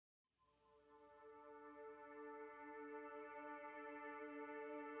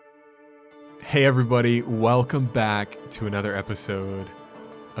Hey everybody, welcome back to another episode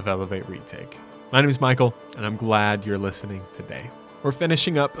of Elevate Retake. My name is Michael, and I'm glad you're listening today. We're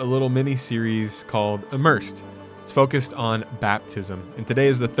finishing up a little mini-series called Immersed. It's focused on baptism, and today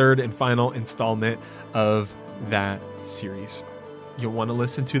is the third and final installment of that series. You'll want to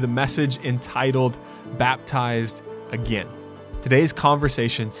listen to the message entitled Baptized Again. Today's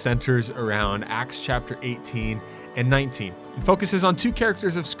conversation centers around Acts chapter 18 and 19 and focuses on two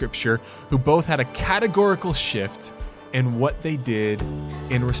characters of Scripture who both had a categorical shift in what they did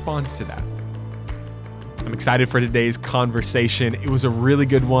in response to that. I'm excited for today's conversation. It was a really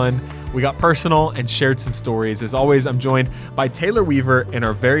good one. We got personal and shared some stories. As always, I'm joined by Taylor Weaver and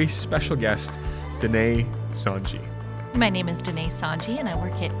our very special guest, Danae Sanji. My name is Danae Sanji, and I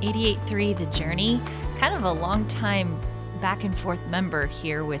work at 88.3 The Journey, kind of a long time back and forth member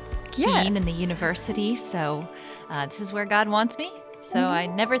here with Keene and the university. So this is where God wants me. So I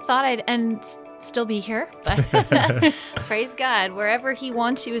never thought I'd still be here, but praise God. Wherever he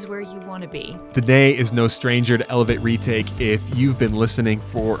wants you is where you want to be. Danae is no stranger to Elevate Retake. If you've been listening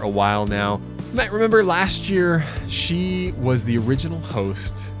for a while now, you might remember last year she was the original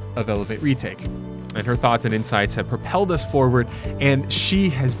host of Elevate Retake, and her thoughts and insights have propelled us forward, and she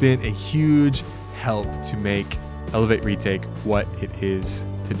has been a huge help to make Elevate Retake what it is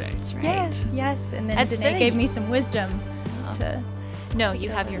today. That's right. Yes. And then Danae gave me some wisdom to... No, you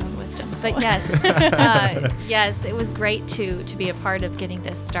have your own wisdom. But yes, yes, it was great to be a part of getting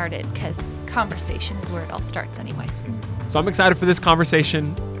this started, because conversation is where it all starts anyway. So I'm excited for this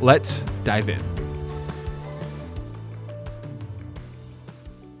conversation. Let's dive in.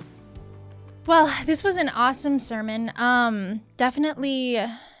 Well, this was an awesome sermon.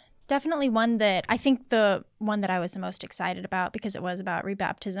 Definitely one that I think the one that I was the most excited about, because it was about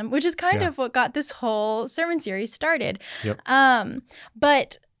rebaptism, which is kind of what got this whole sermon series started. Yep.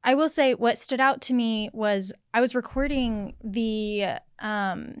 But I will say what stood out to me was I was recording the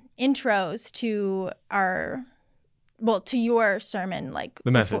intros to to your sermon, like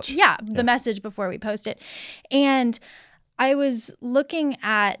the message. The message before we post it. And I was looking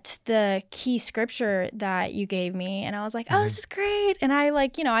at the key scripture that you gave me, and I was like, oh, this is great. And I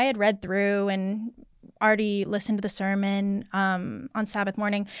I had read through and already listened to the sermon on Sabbath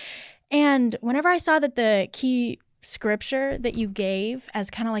morning. And whenever I saw that the key scripture that you gave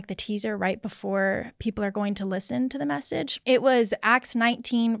as kind of like the teaser right before people are going to listen to the message, it was Acts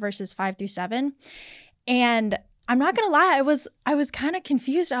 19 verses 5-7. And I'm not going to lie, I was kind of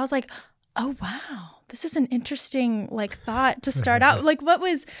confused. I was like, oh, wow. This is an interesting thought to start out.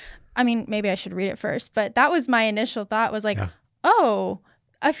 Maybe I should read it first, but that was my initial thought was oh,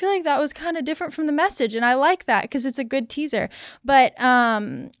 I feel like that was kind of different from the message. And I like that because it's a good teaser. But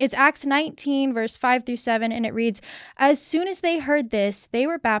it's Acts 19, verse 5-7, and it reads, "As soon as they heard this, they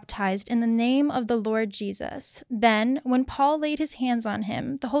were baptized in the name of the Lord Jesus. Then, when Paul laid his hands on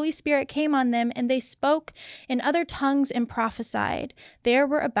him, the Holy Spirit came on them, and they spoke in other tongues and prophesied. There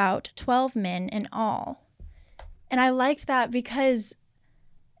were about 12 men in all." And I liked that because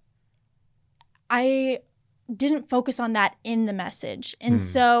I didn't focus on that in the message. And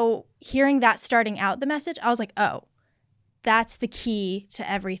so hearing that starting out the message, I was like, oh, that's the key to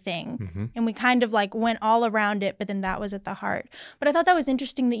everything. Mm-hmm. And we kind of went all around it, but then that was at the heart. But I thought that was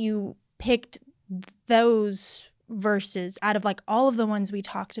interesting that you picked those verses out of all of the ones we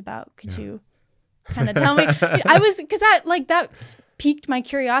talked about. Could you kind of tell me? Because that piqued my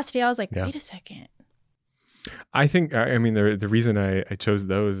curiosity. I was like, wait a second. I think, the reason I chose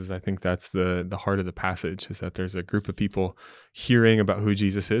those is I think that's the heart of the passage, is that there's a group of people hearing about who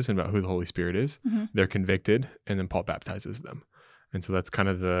Jesus is and about who the Holy Spirit is. Mm-hmm. They're convicted, and then Paul baptizes them. And so that's kind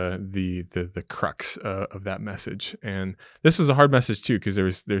of the crux of that message. And this was a hard message too, because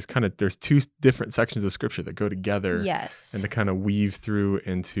there's two different sections of Scripture that go together. Yes. And to kind of weave through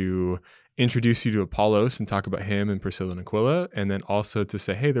and to introduce you to Apollos and talk about him and Priscilla and Aquila, and then also to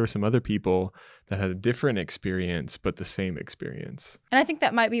say, hey, there were some other people that had a different experience, but the same experience. And I think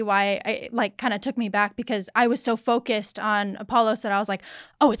that might be why I kind of took me back, because I was so focused on Apollos that I was like,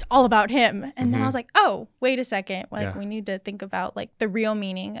 oh, it's all about him. And then I was like, oh, wait a second. We need to think about the real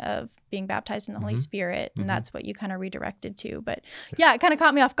meaning of being baptized in the Holy Spirit. And that's what you kind of redirected to. But it kind of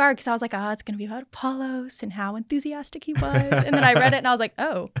caught me off guard, because I was like, oh, it's going to be about Apollos and how enthusiastic he was. And then I read it and I was like,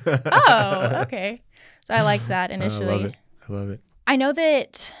 oh, okay. So I liked that initially. I love it. I know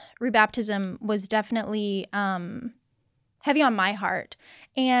that rebaptism was definitely heavy on my heart.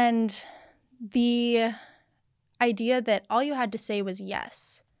 And the idea that all you had to say was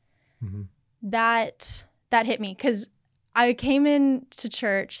yes, that hit me, because I came into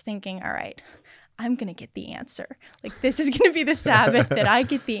church thinking, all right, I'm going to get the answer. Like, this is going to be the Sabbath that I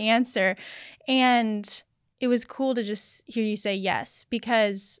get the answer. And it was cool to just hear you say yes,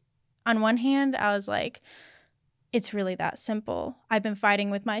 because on one hand, I was like, it's really that simple. I've been fighting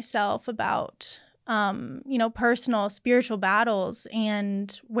with myself about, personal spiritual battles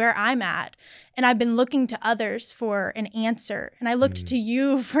and where I'm at. And I've been looking to others for an answer. And I looked to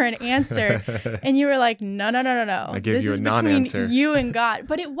you for an answer. And you were like, no. I gave this you is a between non-answer. you and God.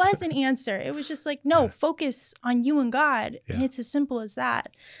 But it was an answer. It was just like, no, focus on you and God. Yeah. And it's as simple as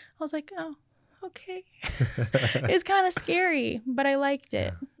that. I was like, oh, okay. It's kind of scary, but I liked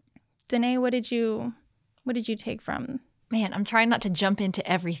it. Yeah. Danae, what did you take from? Man, I'm trying not to jump into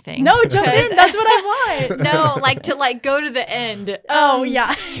everything. No, jump in. That's what I want. No, like to go to the end. Oh,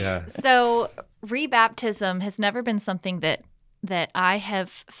 yeah. Yeah. So rebaptism has never been something that I have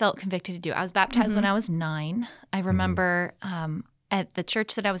felt convicted to do. I was baptized when I was 9. I remember at the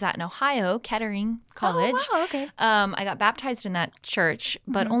church that I was at in Ohio, Kettering College. Oh, wow, okay. I got baptized in that church,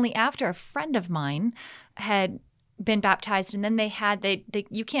 but only after a friend of mine had been baptized, and then they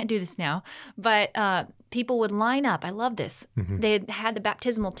you can't do this now, but people would line up. I love this. They had the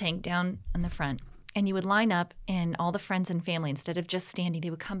baptismal tank down in the front, and you would line up, and all the friends and family, instead of just standing,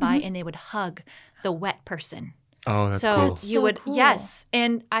 they would come by and they would hug the wet person. Oh, that's so cool. you So would cool. Yes,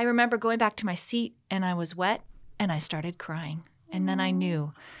 and I remember going back to my seat, and I was wet, and I started crying, and then I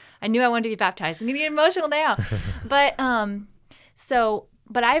knew I wanted to be baptized. I'm gonna get emotional now, but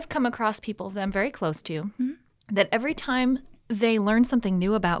I've come across people that I'm very close to that every time they learn something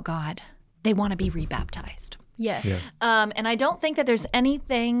new about God, they want to be rebaptized. Yes. Yeah. And I don't think that there's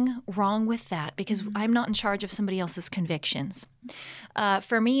anything wrong with that, because I'm not in charge of somebody else's convictions.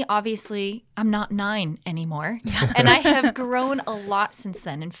 For me, obviously, I'm not 9 anymore. And I have grown a lot since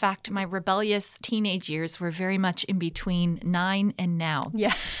then. In fact, my rebellious teenage years were very much in between 9 and now.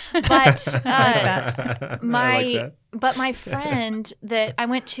 Yeah. But I like my friend that I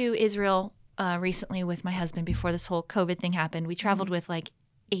went to Israel recently with my husband before this whole COVID thing happened. We traveled with like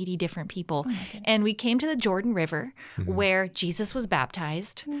 80 different people. And we came to the Jordan River where Jesus was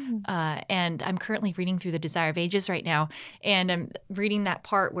baptized. And I'm currently reading through the Desire of Ages right now. And I'm reading that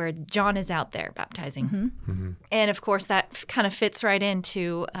part where John is out there baptizing. And of course, that kind of fits right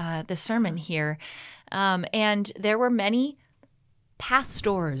into the sermon here. And there were many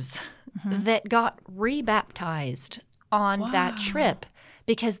pastors that got rebaptized on that trip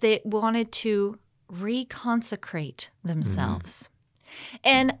because they wanted to reconsecrate themselves.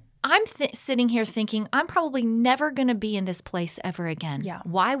 And I'm sitting here thinking, I'm probably never going to be in this place ever again. Yeah.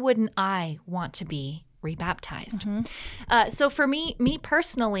 Why wouldn't I want to be rebaptized? So for me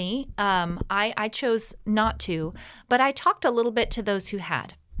personally, I chose not to, but I talked a little bit to those who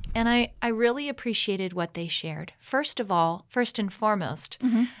had. And I really appreciated what they shared. First and foremost,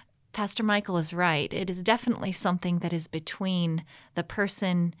 Pastor Michael is right. It is definitely something that is between the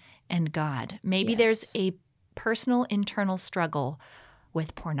person and God. Maybe there's a personal internal struggle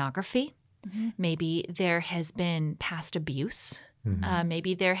with pornography. Maybe there has been past abuse.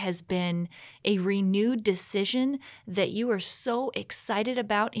 Maybe there has been a renewed decision that you are so excited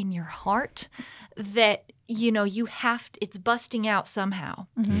about in your heart that, it's busting out somehow.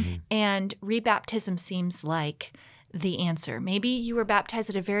 And rebaptism seems like the answer. Maybe you were baptized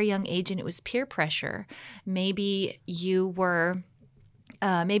at a very young age and it was peer pressure. Maybe you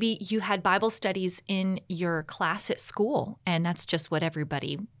had Bible studies in your class at school, and that's just what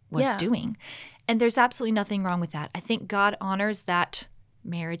everybody was doing. And there's absolutely nothing wrong with that. I think God honors that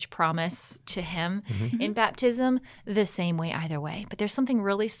marriage promise to him in baptism the same way either way. But there's something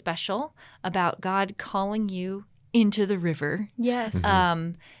really special about God calling you into the river. Yes.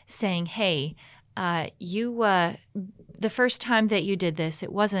 Saying, hey, the first time that you did this,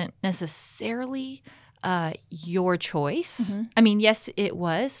 it wasn't necessarily your choice. I mean, yes, it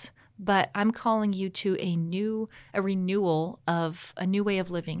was, but I'm calling you to a renewal of a new way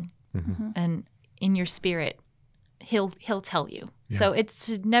of living, and in your spirit, he'll tell you. Yeah. So it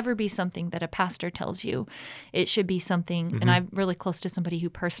should never be something that a pastor tells you. It should be something, and I'm really close to somebody who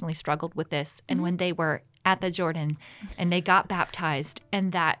personally struggled with this, and when they were at the Jordan and they got baptized,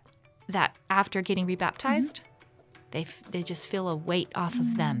 and that after getting rebaptized, they just feel a weight off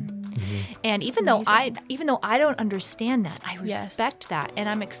of them. And even though I don't understand that, I respect that, and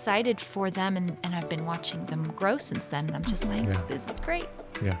I'm excited for them, and I've been watching them grow since then, and I'm just like, this is great.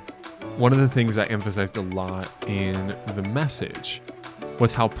 Yeah. One of the things I emphasized a lot in the message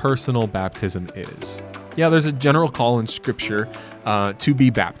was how personal baptism is. Yeah, there's a general call in Scripture to be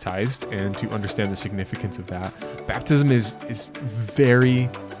baptized and to understand the significance of that. Baptism is very,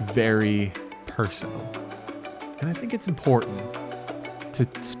 very personal. And I think it's important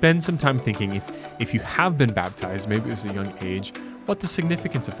to spend some time thinking if you have been baptized, maybe it was a young age, what the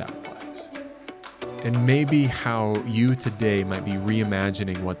significance of that was. And maybe how you today might be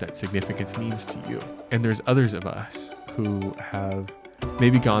reimagining what that significance means to you. And there's others of us who have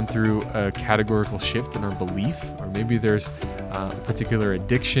maybe gone through a categorical shift in our belief, or maybe there's a particular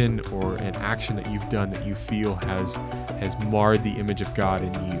addiction or an action that you've done that you feel has marred the image of God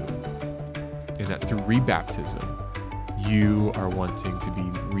in you. And that through rebaptism, you are wanting to be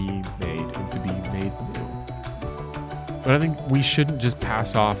remade and to be made new. But I think we shouldn't just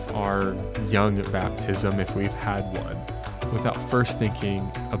pass off our young baptism if we've had one without first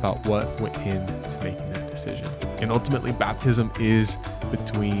thinking about what went into making that decision. And ultimately, baptism is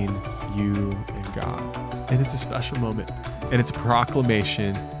between you and God. And it's a special moment. And it's a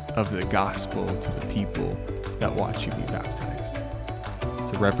proclamation of the gospel to the people that watch you be baptized.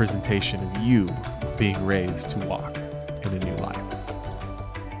 It's a representation of you being raised to walk in a new life.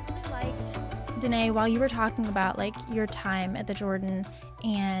 Danae, while you were talking about like your time at the Jordan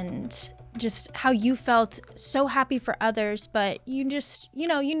and just how you felt so happy for others, but you just, you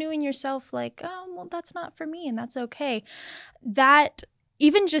knew in yourself like, oh, well, that's not for me and that's okay. That,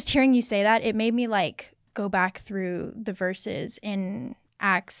 even just hearing you say that, it made me like go back through the verses in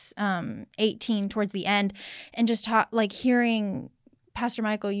Acts 18 towards the end and just hearing Pastor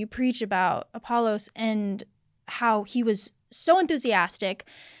Michael, you preach about Apollos and how he was so enthusiastic.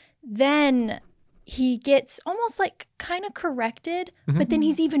 Then he gets almost like kind of corrected, but then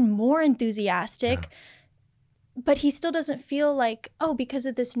he's even more enthusiastic. Yeah. But he still doesn't feel like, oh, because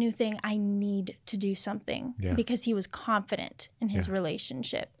of this new thing, I need to do something. Yeah. Because he was confident in his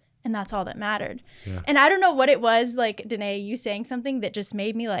relationship. And that's all that mattered. Yeah. And I don't know what it was, like, Danae, you saying something that just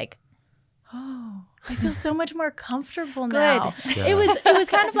made me like, oh, I feel so much more comfortable now. Yeah. It was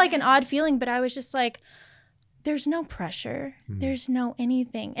kind of like an odd feeling, but I was just like, there's no pressure. There's no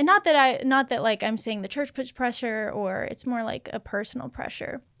anything. And not that like I'm saying the church puts pressure, or it's more like a personal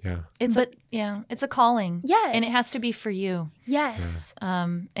pressure. Yeah. It's a calling. Yes. And it has to be for you. Yes.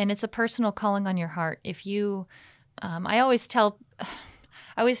 Yeah. And it's a personal calling on your heart. If you, I always tell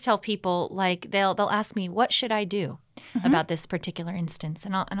people, like, they'll ask me, what should I do about this particular instance?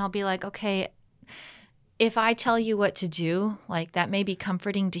 And I'll be like, okay, if I tell you what to do, like, that may be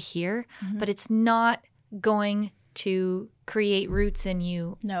comforting to hear, but it's not going to create roots in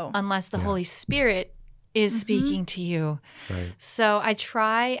you unless the Holy Spirit is speaking to you. Right. So I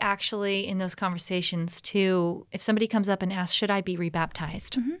try actually in those conversations to, if somebody comes up and asks, should I be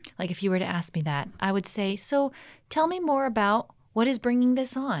rebaptized? Like if you were to ask me that, I would say, so tell me more about what is bringing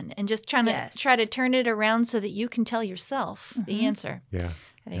this on, and just try to turn it around so that you can tell yourself the answer. Yeah.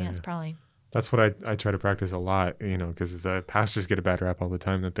 I think that's probably... That's what I try to practice a lot, because pastors get a bad rap all the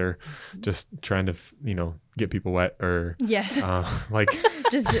time that they're just trying to, get people wet, or just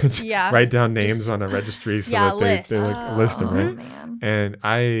write down names on a registry so that they list them, right? Man. And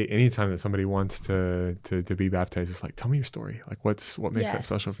anytime that somebody wants to be baptized, it's like, tell me your story. Like what makes that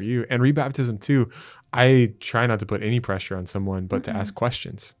special for you? And rebaptism too, I try not to put any pressure on someone, but to ask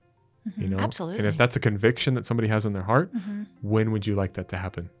questions, Absolutely. And if that's a conviction that somebody has in their heart, when would you like that to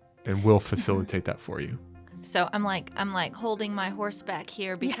happen? And we'll facilitate that for you. So I'm like holding my horse back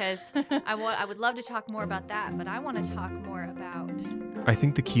here because I would love to talk more about that, but I want to talk more about... I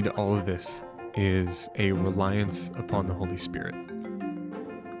think the key to all of this is a reliance upon the Holy Spirit.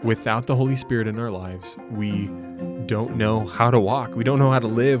 Without the Holy Spirit in our lives, we don't know how to walk. We don't know how to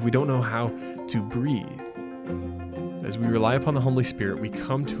live. We don't know how to breathe. As we rely upon the Holy Spirit, we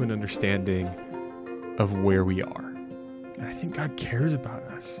come to an understanding of where we are. And I think God cares about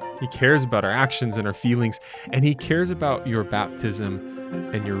us. He cares about our actions and our feelings, and He cares about your baptism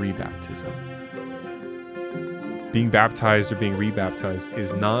and your rebaptism. Being baptized or being rebaptized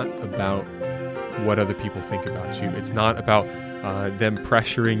is not about what other people think about you. It's not about them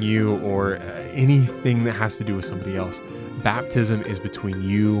pressuring you or anything that has to do with somebody else. Baptism is between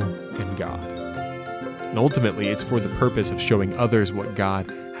you and God. And ultimately, it's for the purpose of showing others what God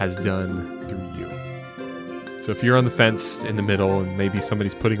has done through you. So if you're on the fence in the middle and maybe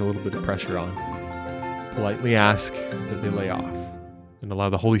somebody's putting a little bit of pressure on, politely ask that they lay off and allow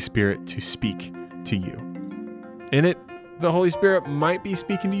the Holy Spirit to speak to you. In it, the Holy Spirit might be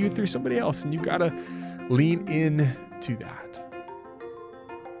speaking to you through somebody else, and you gotta lean in to that.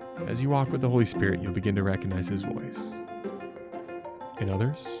 As you walk with the Holy Spirit, you'll begin to recognize His voice. In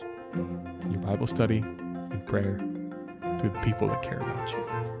others, in your Bible study, in prayer, through the people that care about you.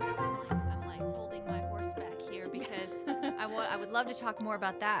 I would love to talk more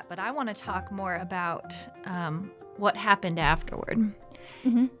about that, but I want to talk more about what happened afterward.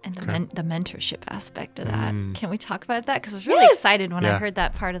 Mhm. and Okay. the mentorship aspect of that. Mm. Can we talk about that? Because I was really Yes. excited when I Yeah. heard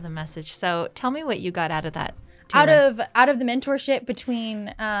that part of the message. So tell me what you got out of that. Out Taylor. of the mentorship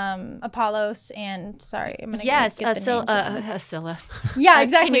between Apollos and sorry, I'm gonna Yes, get the names wrong. Ascilla. Yeah,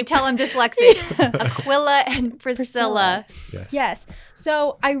 exactly. Can you tell I'm dyslexic? Aquila and Priscilla. Yes. Yes.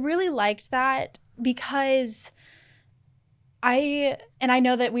 So I really liked that because I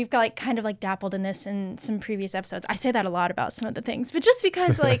know that we've got like kind of like dappled in this in some previous episodes. I say that a lot about some of the things, but just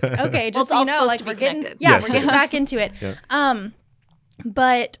because like, okay, Well, just it's so all you know, supposed like to we're be getting, connected. yeah, Yes, we're getting yes. back into it. Yeah.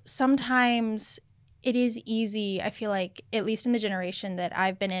 But sometimes it is easy, I feel like, at least in the generation that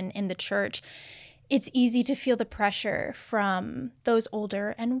I've been in the church, it's easy to feel the pressure from those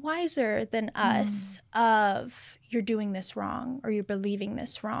older and wiser than us of you're doing this wrong or you're believing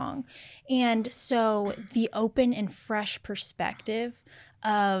this wrong. And so the open and fresh perspective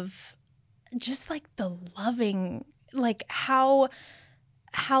of just like the loving, like how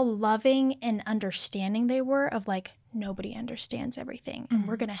loving and understanding they were of like, nobody understands everything and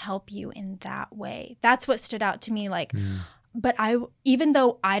we're going to help you in that way. That's what stood out to me. Like, but even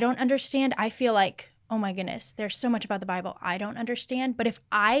though I don't understand, I feel like, oh my goodness, there's so much about the Bible I don't understand. But if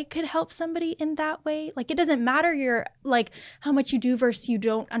I could help somebody in that way, like it doesn't matter your like how much you do versus you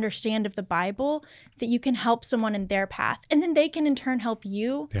don't understand of the Bible, that you can help someone in their path and then they can in turn help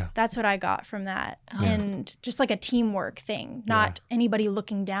you. Yeah. That's what I got from that. Yeah. And just like a teamwork thing, not anybody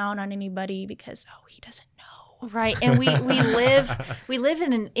looking down on anybody because, oh, he doesn't know. Right, and we live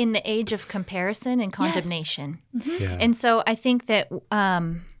in the age of comparison and condemnation, Yeah. and so I think that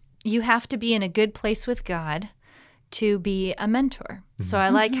you have to be in a good place with God to be a mentor. So I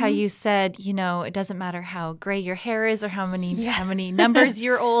like how you said, you know, it doesn't matter how gray your hair is or how many numbers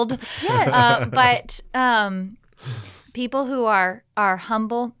you're old, but people who are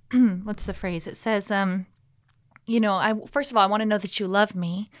humble. What's the phrase? It says. You know, first of all, I want to know that you love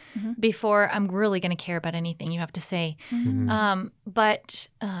me before I'm really going to care about anything you have to say. But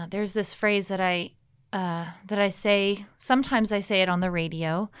there's this phrase that I say. Sometimes I say it on the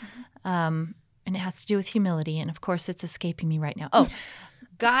radio, and it has to do with humility. And of course, it's escaping me right now. Oh,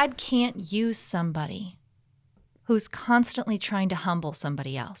 God can't use somebody who's constantly trying to humble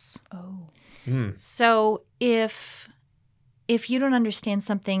somebody else. Oh. So if you don't understand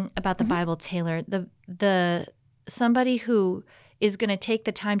something about the Bible, Taylor, the somebody who is going to take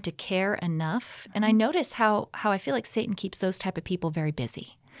the time to care enough, and I notice how I feel like Satan keeps those type of people very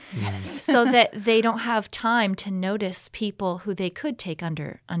busy, so that they don't have time to notice people who they could take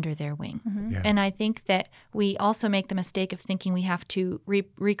under their wing. Yeah. And I think that we also make the mistake of thinking we have to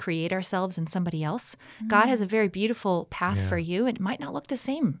recreate ourselves in somebody else. God has a very beautiful path for you. It might not look the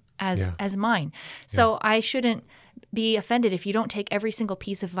same as mine. So I shouldn't be offended if you don't take every single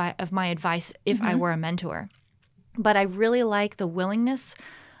piece of my advice if I were a mentor. But I really like the willingness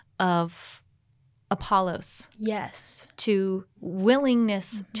of Apollos Yes. to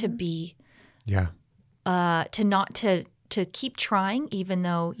willingness to be to keep trying even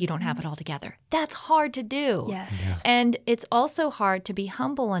though you don't have it all together. That's hard to do. Yes. Yeah. And it's also hard to be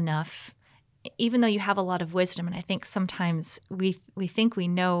humble enough even though you have a lot of wisdom. And I think sometimes we think we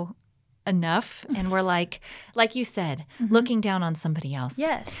know enough and we're like you said, looking down on somebody else.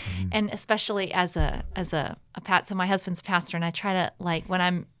 Yes. And especially as a so my husband's pastor, and I try to, like, when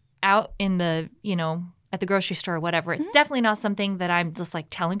I'm out in the, you know, at the grocery store or whatever, it's definitely not something that I'm just like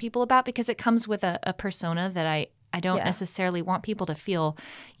telling people about because it comes with a persona that I don't necessarily want people to feel,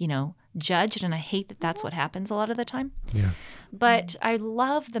 you know, judged. And I hate that that's what happens a lot of the time. Yeah. But I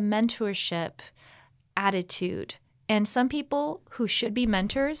love the mentorship attitude. And some people who should be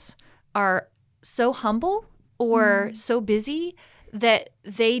mentors are so humble or so busy that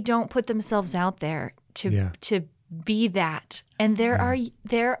they don't put themselves out there to be that. And there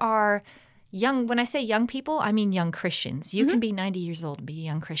are young, when I say young people, I mean young Christians. You can be 90 years old and be a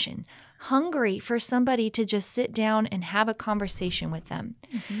young Christian, hungry for somebody to just sit down and have a conversation with them.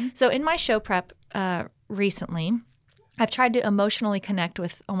 So in my show prep recently, I've tried to emotionally connect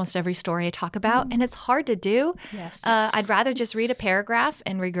with almost every story I talk about, and it's hard to do. Yes. I'd rather just read a paragraph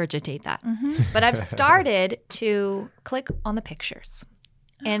and regurgitate that. But I've started to click on the pictures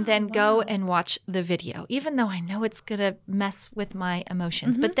and then go and watch the video, even though I know it's going to mess with my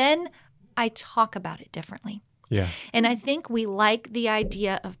emotions. But then I talk about it differently. Yeah. And I think we like the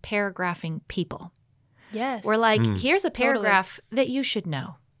idea of paragraphing people. Yes. We're like, here's a paragraph that you should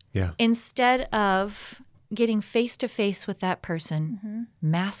know. Yeah. Instead of getting face to face with that person,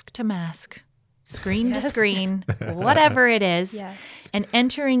 mask to mask, screen to screen, whatever it is, Yes. and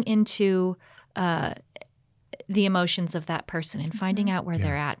entering into the emotions of that person and finding out where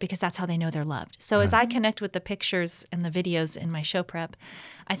they're at, because that's how they know they're loved. So as I connect with the pictures and the videos in my show prep,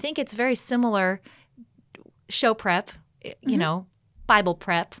 I think it's very similar show prep, you know, Bible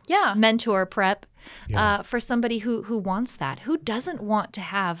prep, mentor prep for somebody who wants that, who doesn't want to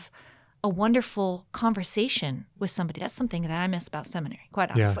have a wonderful conversation with somebody. That's something that I miss about seminary, quite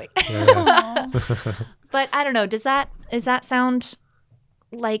honestly. But I don't know, does that sound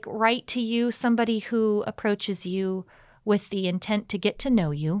like right to you? Somebody who approaches you with the intent to get to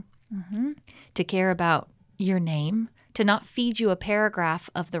know you, to care about your name, to not feed you a paragraph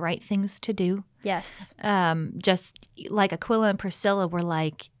of the right things to do. Yes. Just like Aquila and Priscilla were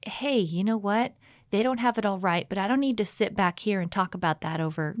like, hey, you know what? They don't have it all right, but I don't need to sit back here and talk about that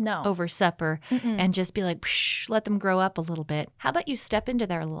over supper and just be like, psh, let them grow up a little bit. How about you step into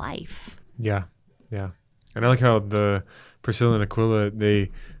their life? Yeah. And I like how the Priscilla and Aquila,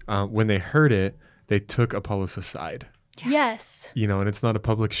 they when they heard it, they took Apollos aside. Yes. You know, and it's not a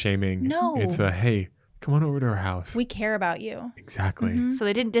public shaming. No. It's a, hey, come on over to our house. We care about you. Exactly. So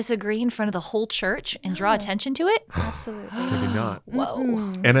they didn't disagree in front of the whole church and draw attention to it? Absolutely. Maybe not.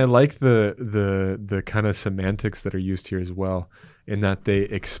 Whoa. And I like the kind of semantics that are used here as well, in that they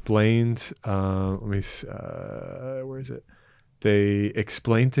explained, where is it? They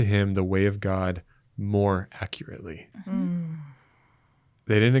explained to him the way of God more accurately.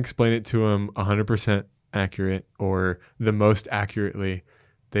 They didn't explain it to him 100% accurate or the most accurately.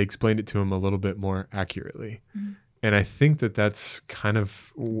 They explained it to him a little bit more accurately. And I think that's kind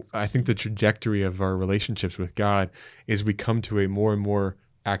of, I think the trajectory of our relationships with God is we come to a more and more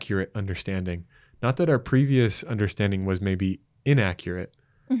accurate understanding. Not that our previous understanding was maybe inaccurate,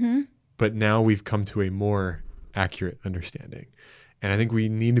 but now we've come to a more accurate understanding. And I think we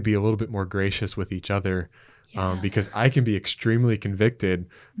need to be a little bit more gracious with each other, because I can be extremely convicted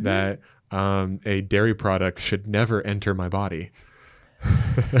that a dairy product should never enter my body.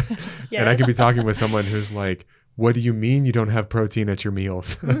 And I could be talking with someone who's like, what do you mean you don't have protein at your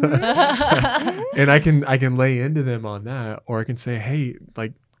meals? And I can lay into them on that, or I can say, hey,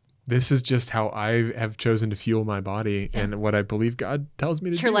 like, this is just how I have chosen to fuel my body and what I believe God tells me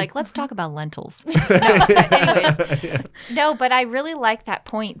to do. You're like, let's talk about lentils. Anyways. No, but I really like that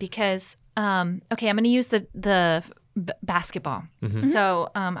point because, okay, I'm going to use the basketball. So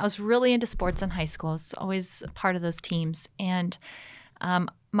I was really into sports in high school. I was always a part of those teams. And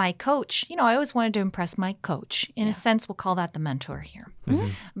my coach, you know, I always wanted to impress my coach. In a sense, we'll call that the mentor here.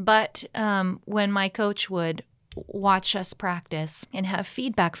 But when my coach would watch us practice and have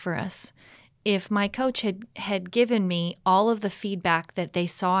feedback for us, if my coach had given me all of the feedback that they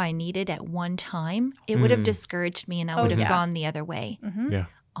saw I needed at one time, it would have discouraged me and I would have gone the other way.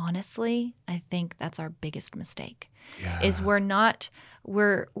 Honestly, I think that's our biggest mistake. Is we're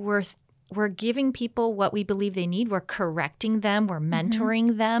giving people what we believe they need. We're correcting them. We're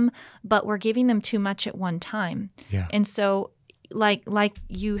mentoring them, but we're giving them too much at one time. And so like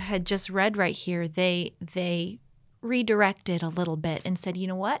you had just read right here, they redirected a little bit and said, you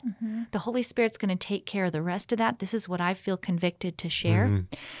know what? The Holy Spirit's going to take care of the rest of that. This is what I feel convicted to share.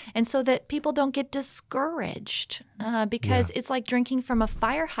 And so that people don't get discouraged because it's like drinking from a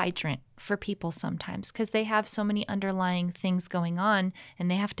fire hydrant for people sometimes, because they have so many underlying things going on and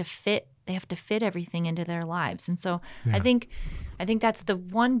they have to fit everything into their lives. And so I think that's the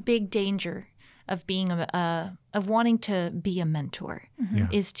one big danger of being of wanting to be a mentor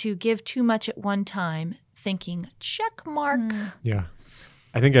is to give too much at one time, thinking check mark.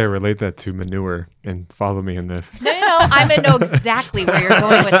 I think I relate that to manure, and follow me in this. No, I'm gonna know exactly where you're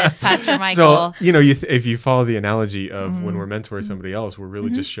going with this, Pastor Michael. So, you know, if you follow the analogy of when we're mentoring somebody else, we're really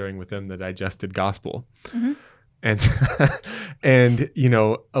just sharing with them the digested gospel. And you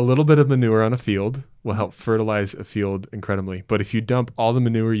know, a little bit of manure on a field will help fertilize a field incredibly. But if you dump all the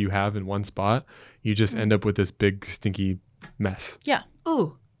manure you have in one spot, you just end up with this big stinky mess.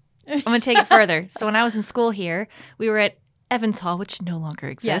 Ooh, I'm gonna take it further. So when I was in school here, we were at Evans Hall, which no longer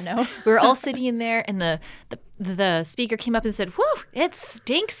exists. We were all sitting in there, and the speaker came up and said, "Whew, it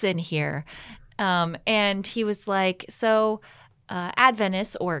stinks in here," and he was like, "So."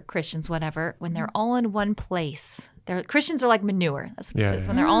 Adventists or Christians, whatever, when they're all in one place, Christians are like manure. That's what it says.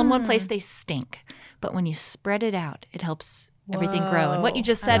 When they're all in one place, they stink. But when you spread it out, it helps everything grow. And what you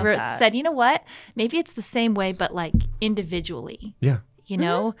just said, you know what? Maybe it's the same way, but like individually. You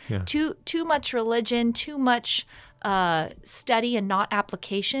know, too much religion, too much study and not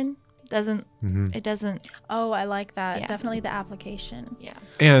application. It doesn't. Oh, I like that. Definitely the application.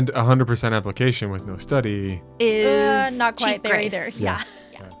 And 100% application with no study is not quite there grace. either.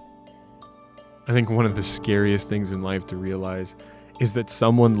 I think one of the scariest things in life to realize is that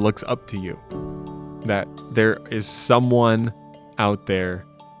someone looks up to you. that there is someone out there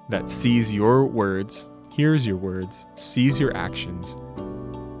that sees your words, hears your words, sees your actions,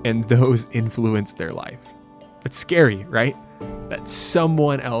 and those influence their life. It's scary, right? That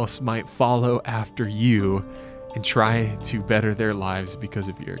someone else might follow after you and try to better their lives because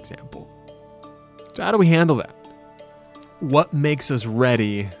of your example. So how do we handle that? What makes us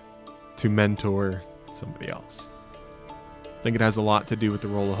ready to mentor somebody else? I think it has a lot to do with the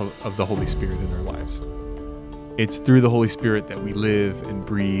role of the Holy Spirit in our lives. It's through the Holy Spirit that we live and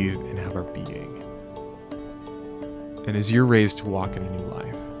breathe and have our being. And as you're raised to walk in a new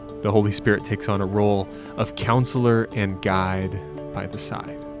life, the Holy Spirit takes on a role of counselor and guide by the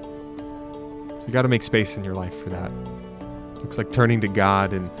side. So you got to make space in your life for that. Looks like turning to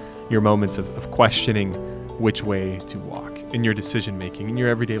God in your moments of questioning which way to walk in your decision making, in your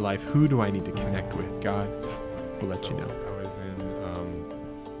everyday life. Who do I need to connect with? God will let you know. I was in,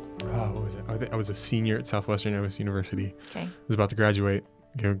 what was it? I was a senior at Southwestern University. Okay. I was about to graduate,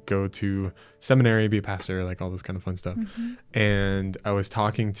 go to seminary, be a pastor, like all this kind of fun stuff. Mm-hmm. And I was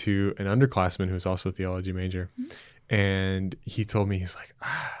talking to an underclassman who was also a theology major. Mm-hmm. And he told me, he's like,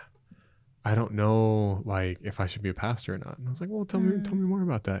 I don't know, like, if I should be a pastor or not. And I was like, well, tell me more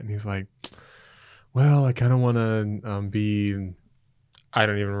about that. And he's like, well, I kind of want to be, I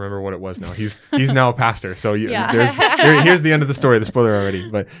don't even remember what it was now. He's now a pastor. So here's the end of the story, the spoiler already.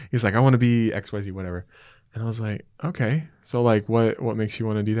 But he's like, I want to be XYZ, whatever. And I was like, okay. So like, what makes you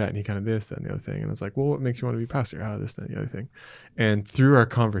want to do that? And he kind of this, that, and the other thing. And I was like, well, what makes you want to be pastor? This, that, and the other thing. And through our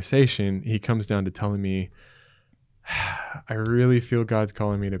conversation, he comes down to telling me, I really feel God's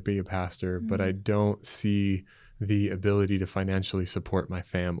calling me to be a pastor, but I don't see the ability to financially support my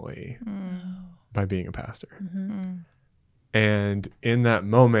family by being a pastor. Mm-hmm. And in that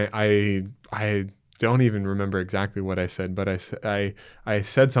moment, I don't even remember exactly what I said, but I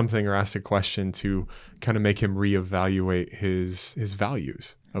said something or asked a question to kind of make him reevaluate his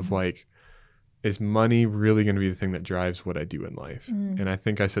values of like, is money really going to be the thing that drives what I do in life? And I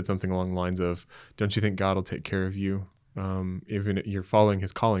think I said something along the lines of, don't you think God will take care of you? Even if you're following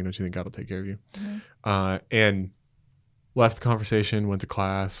his calling, don't you think God will take care of you? And left the conversation, went to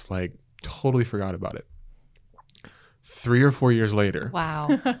class, like totally forgot about it. 3 or 4 years later,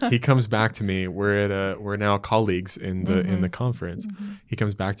 Wow. he comes back to me. We're now colleagues in the conference. He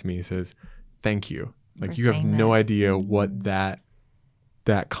comes back to me. He says, thank you. Like, you have no idea what that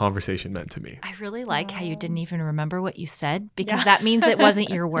conversation meant to me. I really like how you didn't even remember what you said, because that means it wasn't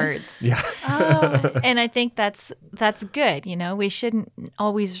your words. Yeah. And I think that's good. You know, we shouldn't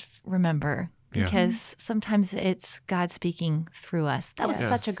always remember, because sometimes it's God speaking through us. That was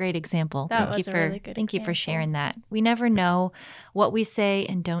such a great example. Thank you for sharing that. We never know what we say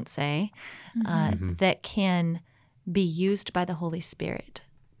and don't say that can be used by the Holy Spirit.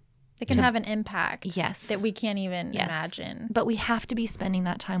 It can have an impact Yes. that we can't even imagine. But we have to be spending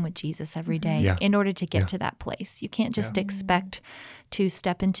that time with Jesus every day in order to get to that place. You can't just expect to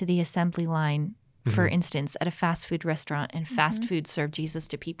step into the assembly line, for instance, at a fast food restaurant and fast food serve Jesus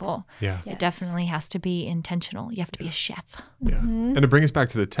to people. Yeah. It definitely has to be intentional. You have to be a chef. Yeah. And to bring us back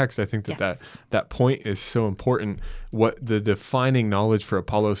to the text, I think that point is so important. What the defining knowledge for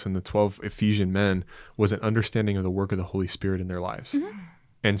Apollos and the 12 Ephesian men was an understanding of the work of the Holy Spirit in their lives.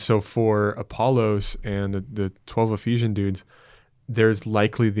 And so for Apollos and the 12 Ephesian dudes, there's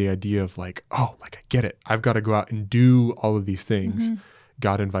likely the idea of like, oh, like I get it. I've got to go out and do all of these things.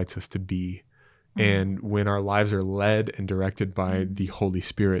 God invites us to be. And when our lives are led and directed by the Holy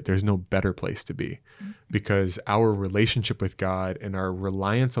Spirit, there's no better place to be, because our relationship with God and our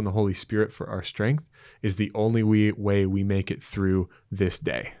reliance on the Holy Spirit for our strength is the only way we make it through this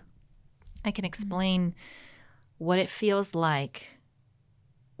day. I can explain what it feels like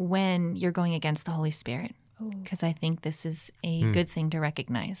when you're going against the Holy Spirit, because I think this is a good thing to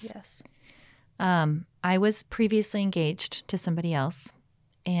recognize. Yes. I was previously engaged to somebody else,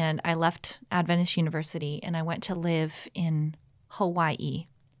 and I left Adventist University and I went to live in Hawaii,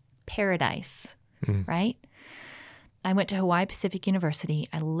 paradise, right? I went to Hawaii Pacific University.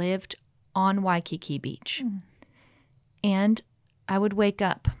 I lived on Waikiki Beach, and I would wake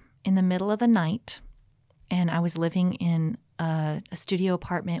up in the middle of the night, and I was living in a studio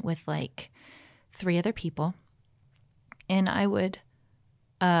apartment with like 3 other people, and I would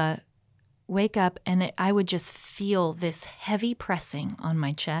wake up and I would just feel this heavy pressing on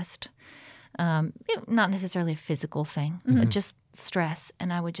my chest. Not necessarily a physical thing, but just stress.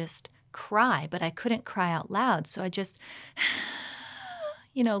 And I would just cry, but I couldn't cry out loud. So I just,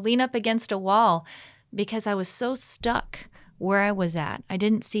 lean up against a wall, because I was so stuck where I was at. I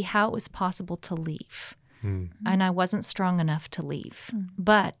didn't see how it was possible to leave. And I wasn't strong enough to leave.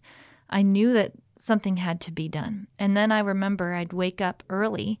 But I knew that something had to be done. And then I remember I'd wake up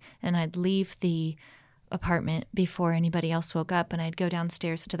early and I'd leave the apartment before anybody else woke up, and I'd go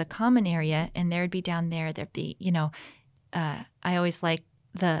downstairs to the common area, and there'd be there'd be, I always like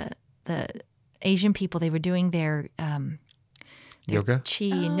the Asian people, they were doing their yoga, chi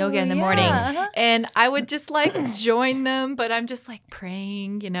and yoga in the morning, and I would just like join them, but I'm just like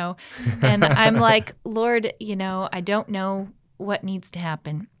praying, and I'm like, Lord, I don't know what needs to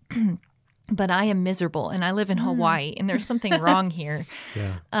happen. But I am miserable, and I live in Hawaii, and there's something wrong here.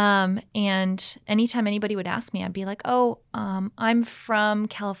 Yeah. And anytime anybody would ask me, I'd be like, I'm from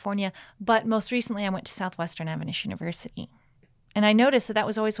California, but most recently I went to Southwestern Adventist University. And I noticed that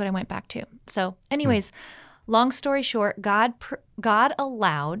was always what I went back to. So anyways, long story short, God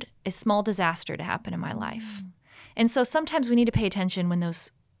allowed a small disaster to happen in my life. And so sometimes we need to pay attention when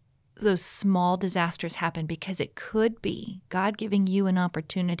those small disasters happen, because it could be God giving you an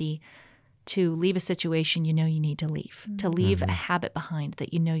opportunity to leave a situation you need to leave, to leave a habit behind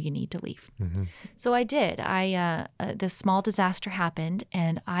that you need to leave. Mm-hmm. So I did. This small disaster happened,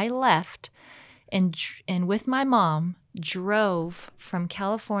 and I left and with my mom drove from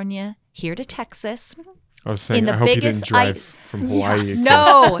California here to Texas. I was saying, I hope you didn't drive from Hawaii.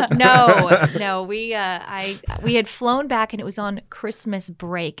 No. We had flown back, and it was on Christmas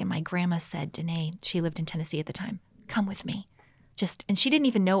break, and my grandma said, Danae, she lived in Tennessee at the time, come with me. And she didn't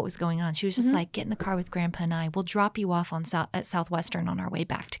even know what was going on. She was just like, get in the car with Grandpa and I. We'll drop you off at Southwestern on our way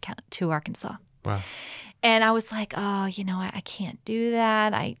back to Arkansas. Wow. And I was like, I can't do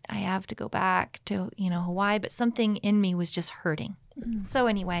that. I have to go back to, Hawaii. But something in me was just hurting. Mm-hmm. So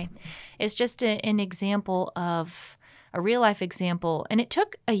anyway, it's just an example of a real life example. And it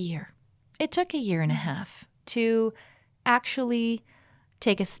took a year. It took a year and a half to actually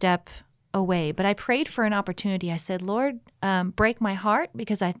take a step away. But I prayed for an opportunity. I said, Lord, break my heart,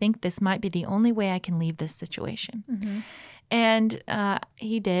 because I think this might be the only way I can leave this situation. Mm-hmm. And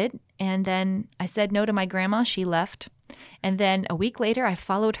he did. And then I said no to my grandma. She left. And then a week later, I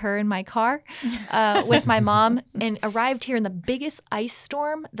followed her in my car with my mom and arrived here in the biggest ice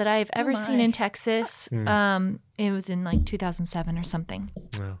storm that I've ever seen in Texas. It was in like 2007 or something.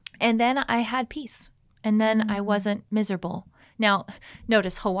 Wow. And then I had peace. And then I wasn't miserable. Now,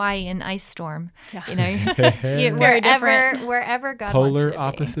 notice Hawaii and ice storm. Yeah. Wherever God polar wants you to be.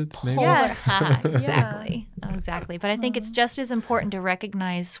 opposites, maybe. Yes. Exactly. Exactly. But I think it's just as important to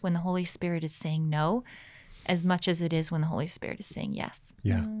recognize when the Holy Spirit is saying no, as much as it is when the Holy Spirit is saying yes.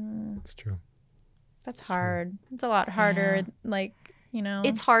 Yeah, that's true. That's hard. It's a lot harder. Yeah.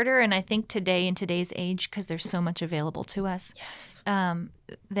 It's harder, and I think today, in today's age, because there's so much available to us,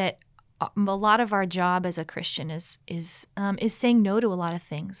 that a lot of our job as a Christian is saying no to a lot of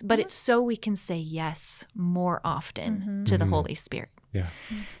things, but it's so we can say yes more often to the Holy Spirit. Yeah.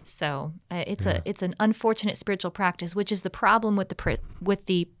 So it's an unfortunate spiritual practice, which is the problem with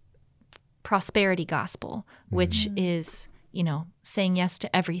the prosperity gospel, which is saying yes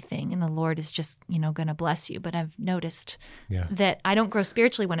to everything, and the Lord is just going to bless you. But I've noticed that I don't grow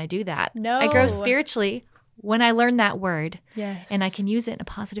spiritually when I do that. No, I grow spiritually when I learn that word, yes, and I can use it in a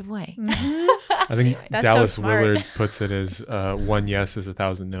positive way. Mm-hmm. I think Dallas Willard puts it as one yes is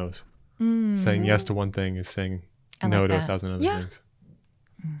 1,000 no's. Saying yes to one thing is saying no to 1,000 other things.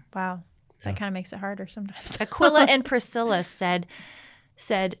 Wow. That kind of makes it harder sometimes. Aquila and Priscilla said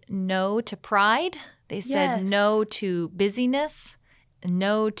no to pride. They said no to busyness,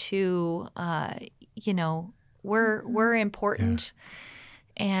 no to, we're important,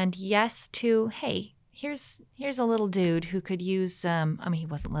 and yes to, hey, here's a little dude who could use, he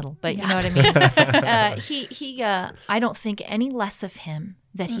wasn't little, but you know what I mean? I don't think any less of him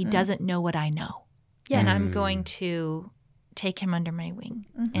that he doesn't know what I know. Yes. And I'm going to take him under my wing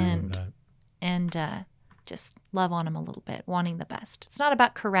and just love on him a little bit, wanting the best. It's not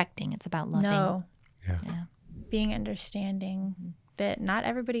about correcting. It's about loving. No. Yeah. Being understanding that not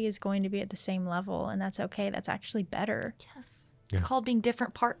everybody is going to be at the same level, and that's okay. That's actually better. Yes. It's called being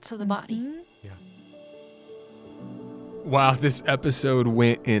different parts of the body. Yeah. Wow, this episode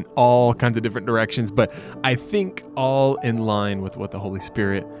went in all kinds of different directions, but I think all in line with what the Holy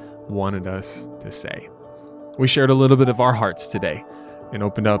Spirit wanted us to say. We shared a little bit of our hearts today and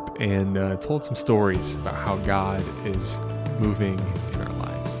opened up and told some stories about how God is moving in our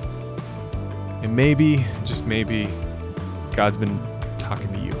lives. And maybe, just maybe, God's been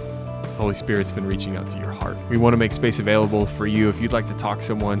talking to you. The Holy Spirit's been reaching out to your heart. We want to make space available for you. If you'd like to talk to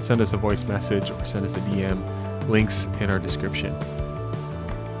someone, send us a voice message or send us a DM. Links in our description.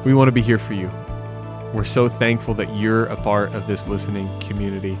 We want to be here for you. We're so thankful that you're a part of this listening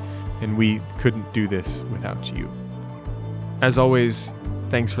community, and we couldn't do this without you. As always,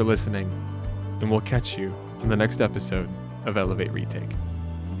 thanks for listening. and we'll catch you on the next episode of Elevate Retake.